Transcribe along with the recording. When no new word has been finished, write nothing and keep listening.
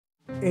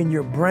And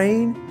your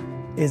brain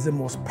is the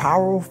most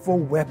powerful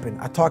weapon.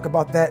 I talk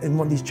about that in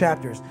one of these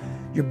chapters.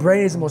 Your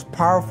brain is the most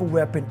powerful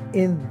weapon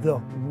in the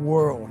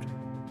world.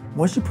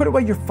 Once you put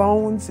away your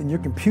phones and your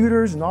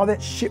computers and all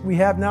that shit we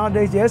have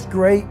nowadays, yeah, it's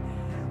great.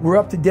 We're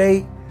up to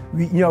date.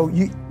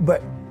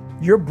 But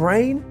your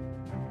brain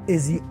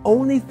is the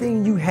only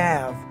thing you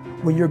have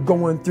when you're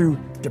going through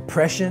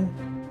depression,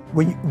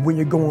 when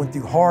you're going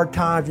through hard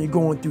times, when you're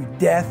going through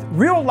death,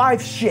 real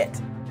life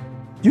shit.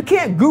 You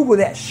can't Google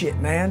that shit,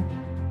 man.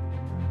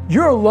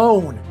 You're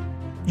alone.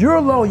 You're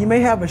alone. You may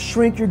have a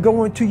shrink you're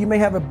going to, you may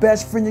have a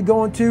best friend you're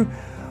going to,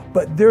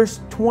 but there's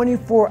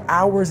 24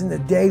 hours in the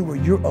day where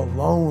you're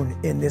alone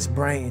in this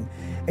brain.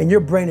 And your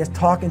brain is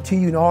talking to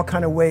you in all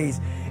kinds of ways.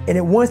 And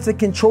it wants to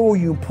control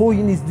you and pull you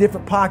in these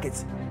different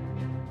pockets.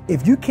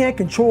 If you can't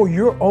control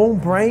your own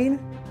brain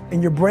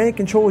and your brain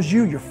controls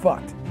you, you're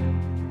fucked.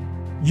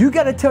 You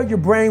got to tell your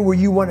brain where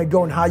you want to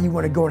go and how you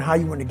want to go and how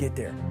you want to get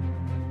there.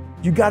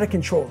 You got to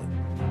control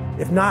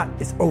it. If not,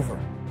 it's over.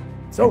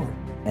 It's over.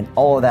 And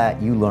all of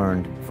that you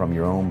learned from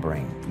your own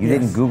brain. You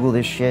didn't Google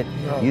this shit.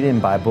 No. You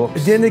didn't buy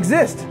books. It didn't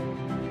exist.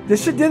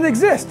 This shit didn't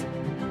exist.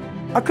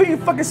 I couldn't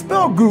even fucking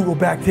spell Google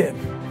back then.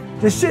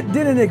 This shit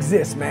didn't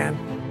exist, man.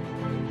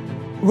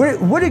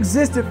 What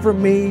existed for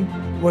me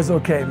was,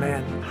 okay,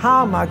 man,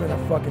 how am I gonna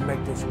fucking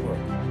make this work?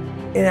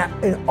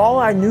 And all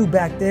I knew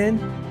back then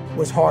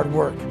was hard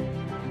work.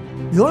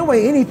 The only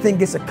way anything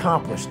gets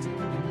accomplished.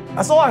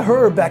 That's all I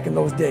heard back in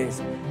those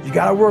days. You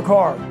gotta work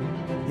hard.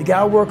 You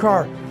gotta work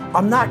hard.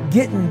 I'm not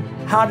getting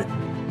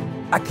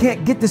I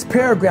can't get this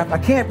paragraph. I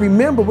can't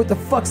remember what the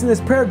fuck's in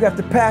this paragraph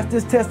to pass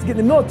this test to get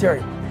in the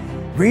military.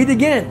 Read it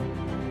again.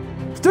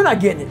 Still not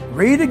getting it.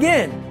 Read it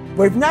again.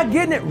 But if you're not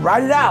getting it,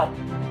 write it out.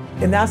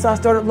 And that's how I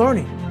started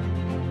learning.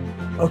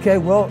 Okay,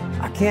 well,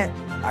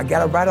 I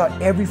gotta write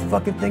out every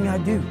fucking thing I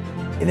do.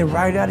 And then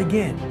write it out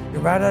again.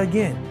 And write it out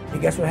again.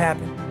 And guess what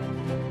happened?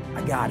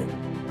 I got it.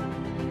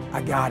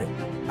 I got it.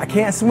 I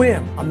can't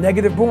swim. I'm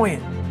negative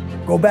buoyant.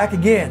 Go back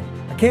again.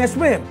 I can't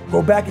swim.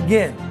 Go back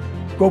again.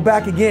 Go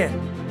back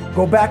again.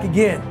 Go back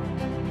again.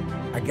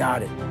 I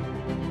got it.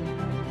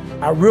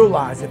 I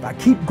realize if I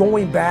keep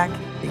going back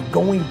and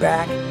going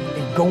back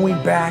and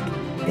going back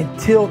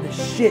until the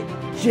shit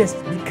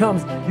just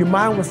becomes, your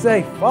mind will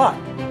say, fuck,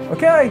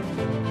 okay,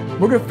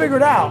 we're gonna figure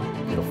it out.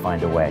 You'll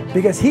find a way.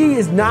 Because he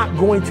is not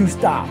going to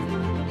stop.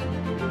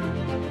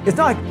 It's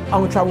not like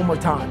I'm gonna try one more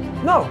time.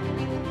 No,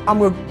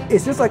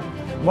 it's just like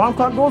alarm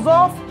clock goes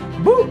off,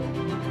 boop,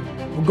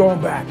 we're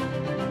going back.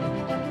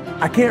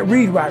 I can't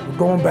read right, we're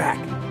going back.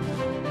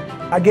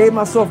 I gave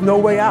myself no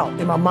way out,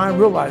 and my mind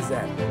realized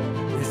that.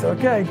 It's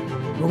okay,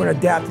 we're gonna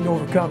adapt and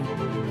overcome.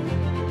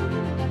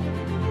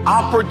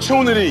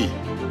 Opportunity.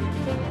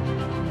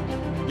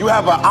 You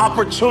have an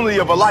opportunity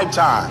of a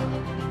lifetime.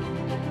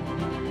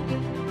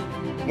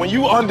 When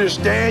you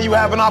understand you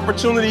have an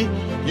opportunity,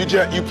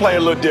 you play a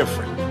little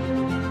different.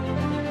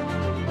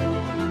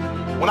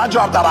 When I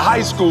dropped out of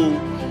high school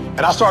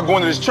and I started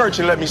going to this church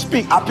and let me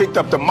speak, I picked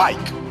up the mic.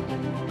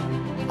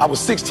 I was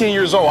 16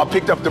 years old, I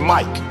picked up the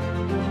mic.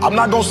 I'm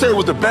not gonna say it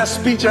was the best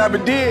speech I ever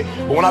did,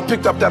 but when I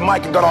picked up that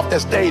mic and got off that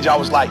stage, I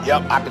was like,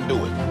 yep, I can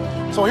do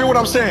it. So hear what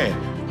I'm saying,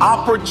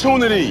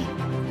 opportunity.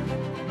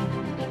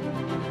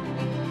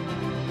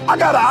 I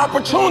got an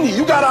opportunity,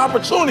 you got an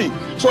opportunity.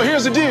 So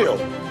here's the deal,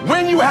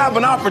 when you have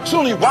an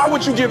opportunity, why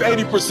would you give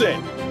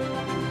 80%?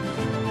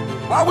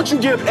 Why would you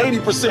give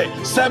 80%,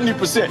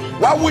 70%?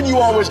 Why wouldn't you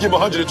always give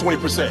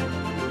 120%?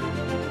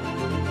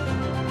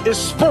 It's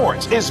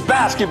sports, it's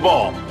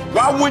basketball.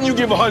 Why wouldn't you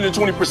give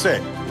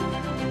 120%?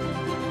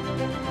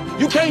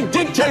 You can't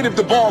dictate if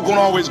the ball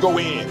gonna always go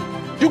in.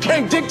 You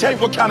can't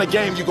dictate what kind of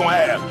game you're gonna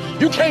have.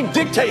 You can't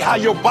dictate how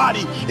your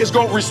body is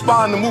gonna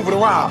respond to moving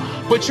around.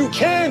 But you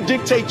can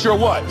dictate your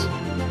what?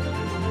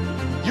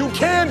 You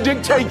can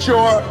dictate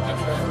your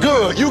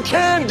good. You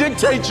can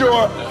dictate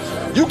your,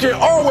 you can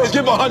always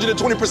give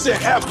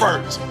 120%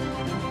 effort.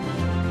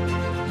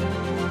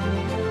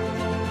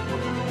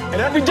 And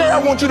every day I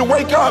want you to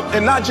wake up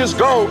and not just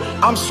go,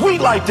 I'm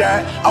sweet like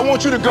that. I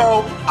want you to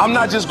go, I'm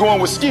not just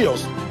going with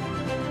skills.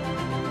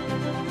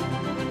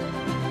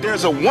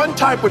 There's a one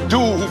type of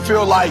dude who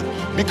feel like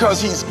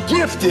because he's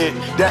gifted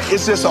that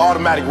it's just an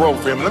automatic road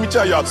for him. Let me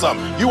tell y'all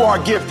something. You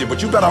are gifted,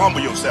 but you gotta humble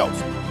yourself.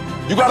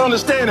 You gotta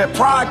understand that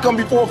pride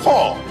comes before a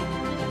fall.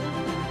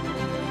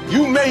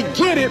 You may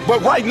get it,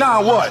 but right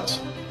now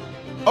what?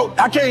 Oh,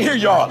 I can't hear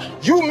y'all.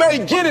 You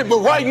may get it, but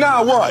right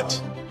now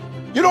what?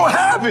 You don't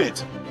have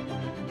it.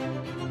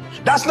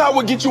 That's not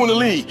what gets you in the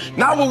league.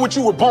 Not what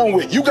you were born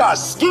with. You got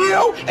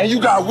skill and you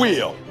got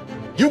will.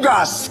 You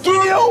got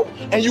skill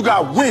and you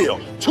got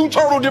will. Two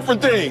total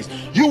different things.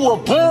 You were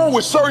born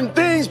with certain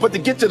things, but to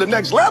get to the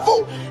next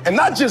level, and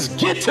not just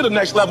get to the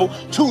next level,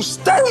 to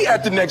stay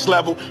at the next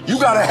level, you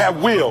gotta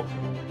have will.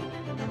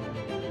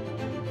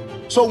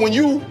 So when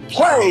you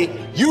play,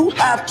 you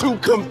have to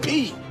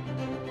compete.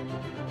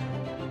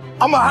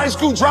 I'm a high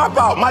school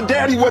dropout. My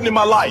daddy wasn't in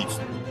my life.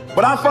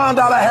 But I found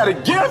out I had a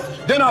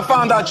gift, then I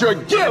found out your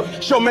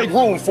gift shall make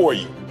room for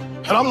you.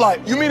 And I'm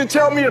like, you mean to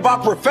tell me if I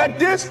perfect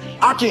this,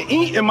 I can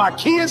eat and my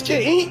kids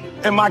can eat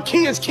and my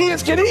kids'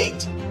 kids can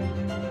eat?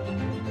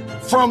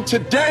 From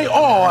today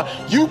on,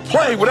 you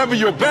play whatever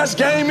your best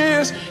game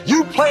is,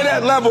 you play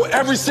that level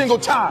every single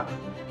time.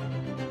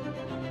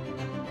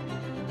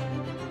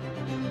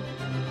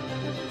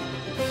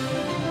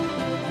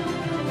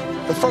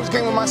 The first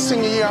game of my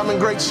senior year, I'm in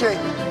great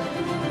shape.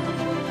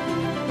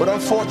 But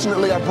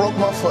unfortunately, I broke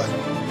my foot.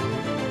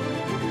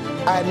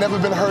 I had never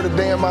been hurt a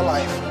day in my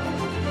life.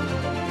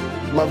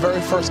 My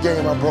very first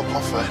game, I broke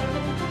my foot.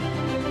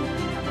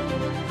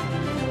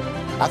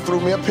 I threw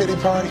me a pity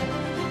party.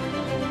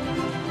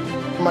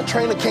 My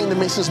trainer came to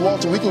me and says,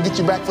 Walter, we can get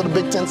you back for the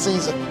Big Ten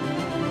season.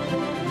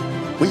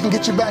 We can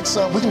get you back,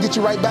 son. We can get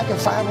you right back in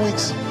 5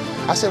 weeks.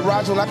 I said,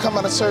 Roger, when I come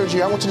out of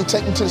surgery, I want you to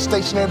take me to the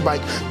stationary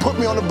bike, put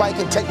me on the bike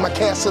and take my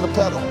cast to the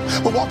pedal.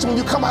 But Walter, when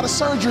you come out of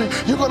surgery,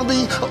 you're going to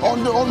be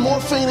on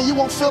morphine and you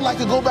won't feel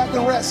like it. Go back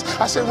and rest.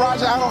 I said,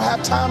 Roger, I don't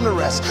have time to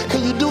rest.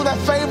 Can you do that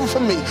favor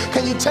for me?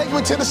 Can you take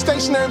me to the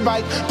stationary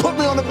bike, put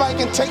me on the bike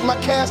and take my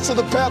cast to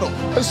the pedal?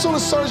 As soon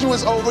as surgery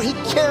was over, he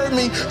carried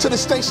me to the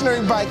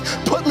stationary bike,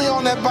 put me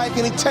on that bike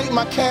and he take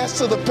my cast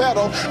to the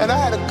pedal, and I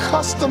had a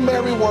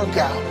customary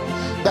workout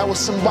that was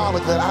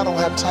symbolic that I don't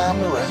have time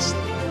to rest.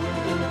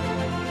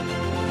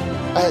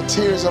 I had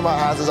tears in my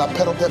eyes as I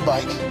pedaled that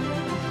bike,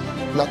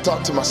 and I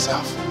thought to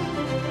myself,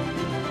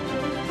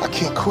 I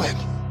can't quit.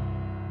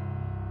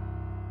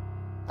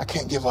 I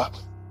can't give up.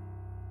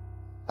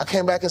 I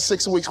came back in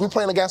 6 weeks. We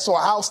playing against the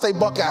Ohio State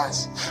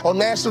Buckeyes on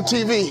national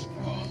TV.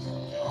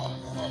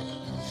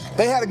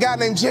 They had a guy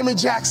named Jimmy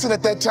Jackson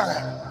at that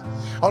time.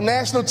 On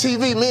national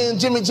TV, me and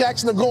Jimmy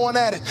Jackson are going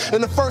at it.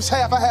 In the first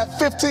half, I had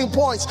 15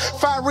 points,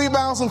 5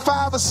 rebounds, and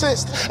 5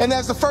 assists. And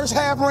as the first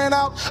half ran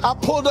out, I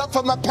pulled up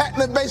for my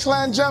patented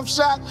baseline jump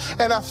shot,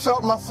 and I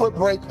felt my foot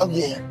break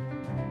again.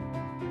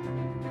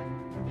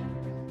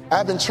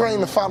 I've been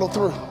trained to follow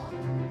through.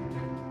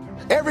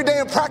 Every day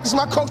in practice,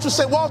 my coach would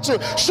say, Walter,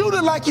 shoot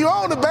it like you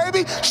own it,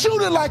 baby.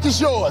 Shoot it like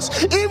it's yours.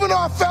 Even though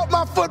I felt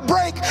my foot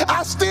break,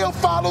 I still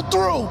followed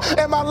through.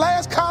 And my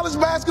last college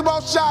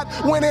basketball shot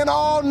went in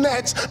all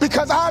nets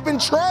because I've been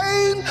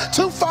trained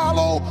to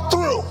follow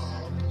through.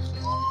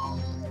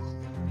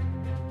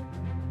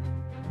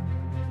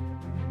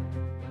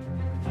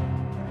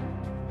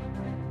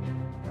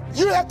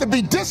 You have to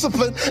be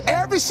disciplined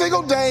every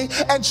single day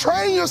and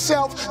train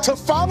yourself to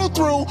follow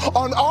through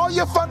on all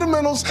your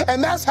fundamentals,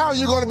 and that's how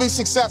you're going to be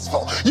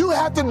successful. You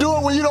have to do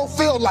it when you don't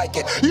feel like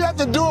it. You have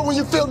to do it when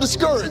you feel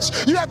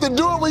discouraged. You have to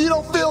do it when you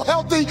don't feel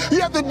healthy. You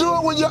have to do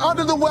it when you're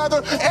under the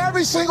weather.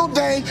 Every single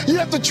day, you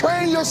have to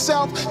train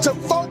yourself to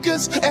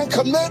focus and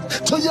commit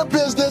to your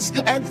business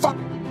and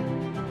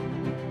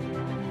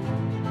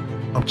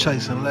I'm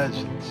chasing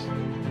legends.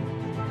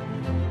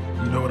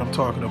 You know what I'm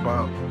talking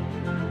about.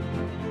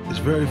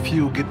 There's very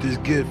few get this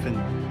gift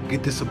and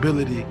get this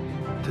ability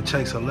to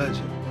chase a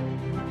legend.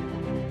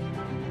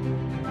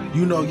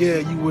 You know, yeah,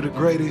 you were the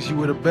greatest, you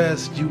were the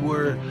best, you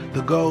were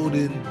the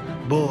golden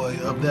boy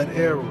of that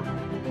era.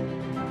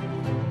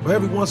 But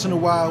every once in a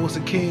while, it's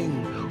a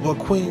king or a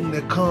queen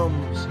that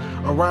comes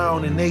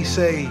around and they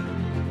say,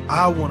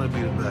 I want to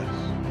be the best.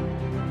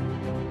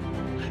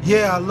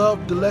 Yeah, I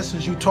love the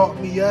lessons you taught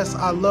me. Yes,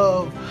 I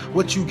love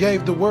what you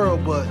gave the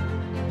world, but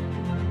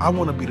I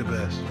want to be the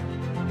best.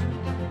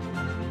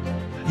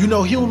 You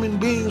know, human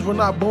beings were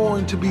not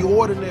born to be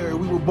ordinary.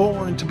 We were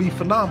born to be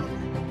phenomenal.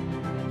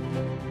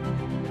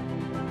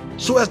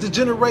 So as the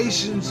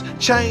generations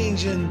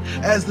change and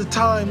as the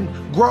time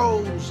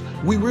grows,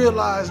 we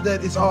realize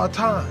that it's our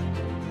time.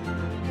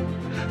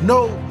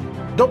 No,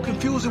 don't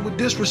confuse it with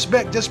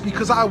disrespect just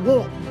because I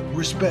want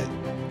respect.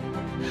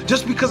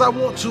 Just because I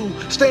want to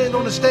stand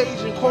on the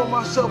stage and call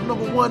myself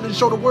 #1 and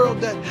show the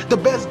world that the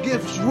best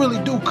gifts really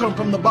do come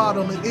from the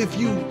bottom. And if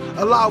you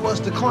allow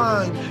us to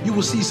climb, you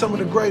will see some of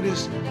the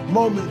greatest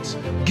moments,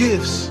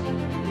 gifts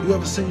you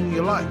ever seen in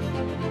your life.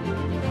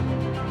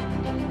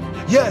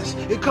 Yes,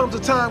 it comes a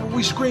time when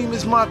we scream,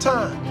 it's my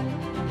time.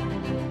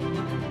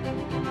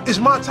 It's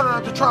my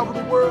time to travel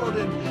the world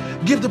and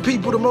give the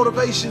people the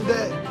motivation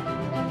that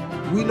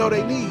we know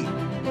they need.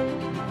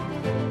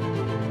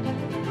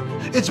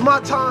 It's my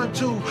time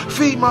to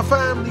feed my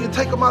family and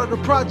take them out of the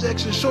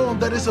projects and show them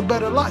that it's a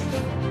better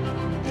life.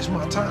 It's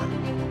my time.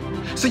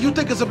 So you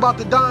think it's about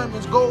the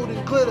diamonds, gold,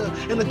 and glitter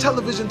and the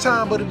television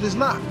time, but it is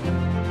not.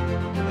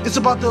 It's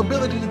about the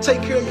ability to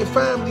take care of your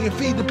family and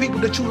feed the people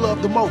that you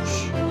love the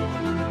most.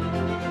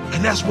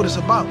 And that's what it's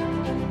about.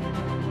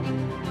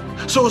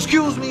 So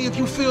excuse me if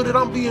you feel that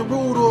I'm being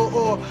rude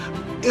or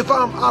if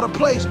I'm out of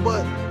place,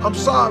 but I'm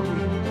sorry.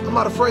 I'm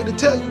not afraid to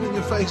tell you in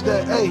your face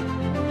that, hey,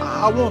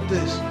 I want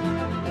this.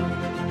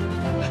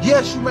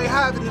 Yes, you may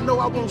have it, and no,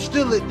 I won't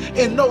steal it,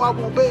 and no, I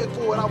won't beg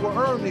for it, I will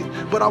earn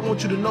it, but I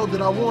want you to know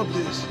that I want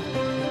this.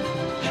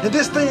 And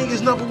this thing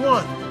is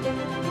 #1.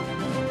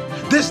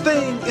 This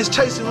thing is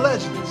chasing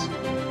legends.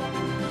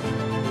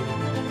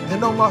 And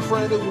no, my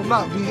friend, it will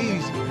not be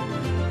easy.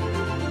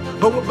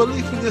 But with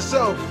belief in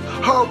yourself,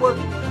 hard work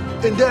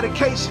and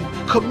dedication,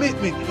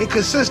 commitment and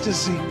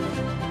consistency,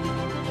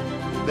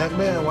 that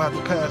man will have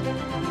to pass.